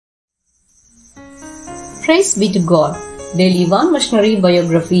Praise be to God. Daily One Missionary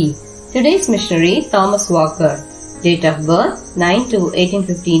Biography. Today's missionary, Thomas Walker. Date of birth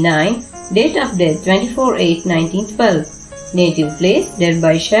 9-1859. Date of death 24-8-1912. Native place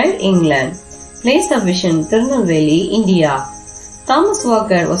Derbyshire, England. Place of vision Tirunelveli, India. Thomas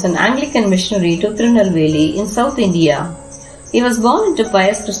Walker was an Anglican missionary to Tirunelveli in South India. He was born into a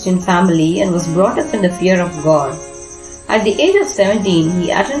pious Christian family and was brought up in the fear of God. At the age of 17, he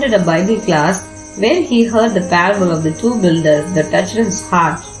attended a Bible class where he heard the parable of the two builders that touched his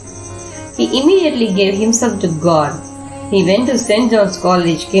heart. He immediately gave himself to God. He went to St. John's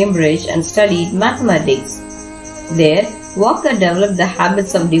College, Cambridge and studied mathematics. There, Walker developed the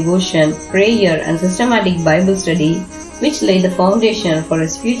habits of devotion, prayer and systematic Bible study, which laid the foundation for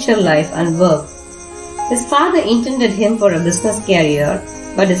his future life and work. His father intended him for a business career,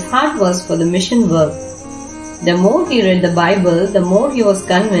 but his heart was for the mission work. The more he read the Bible, the more he was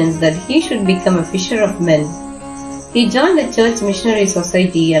convinced that he should become a fisher of men. He joined the Church Missionary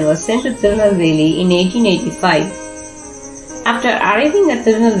Society and was sent to Tirunelveli in 1885. After arriving at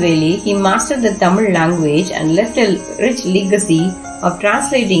Tirunelveli, he mastered the Tamil language and left a rich legacy of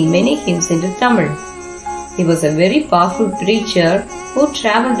translating many hymns into Tamil. He was a very powerful preacher who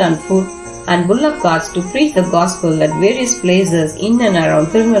travelled on foot and bullock carts to preach the gospel at various places in and around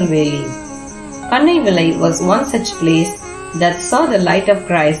Tirunelveli. Kannaivilai was one such place that saw the light of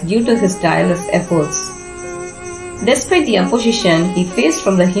Christ due to his tireless efforts. Despite the opposition he faced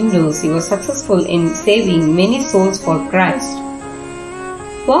from the Hindus, he was successful in saving many souls for Christ.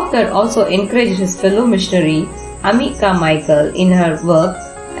 Walker also encouraged his fellow missionary, Amika Michael, in her work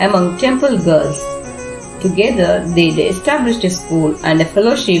among temple girls. Together, they established a school and a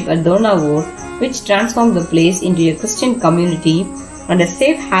fellowship at Donavur, which transformed the place into a Christian community and a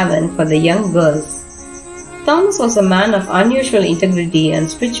safe haven for the young girls. Thomas was a man of unusual integrity and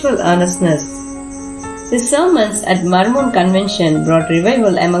spiritual earnestness. His sermons at Marmon Convention brought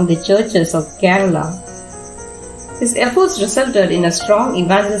revival among the churches of Kerala. His efforts resulted in a strong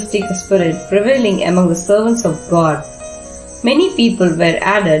evangelistic spirit prevailing among the servants of God. Many people were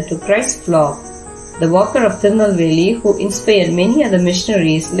added to Christ's flock. The Walker of Tirunelveli, who inspired many other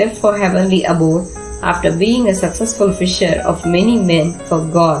missionaries, left for heavenly abode after being a successful fisher of many men for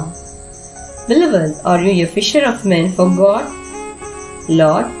God. Beloved, are you a fisher of men for God?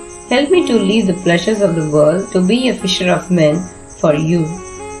 Lord, help me to leave the pleasures of the world to be a fisher of men for you.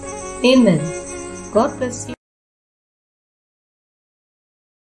 Amen. God bless you.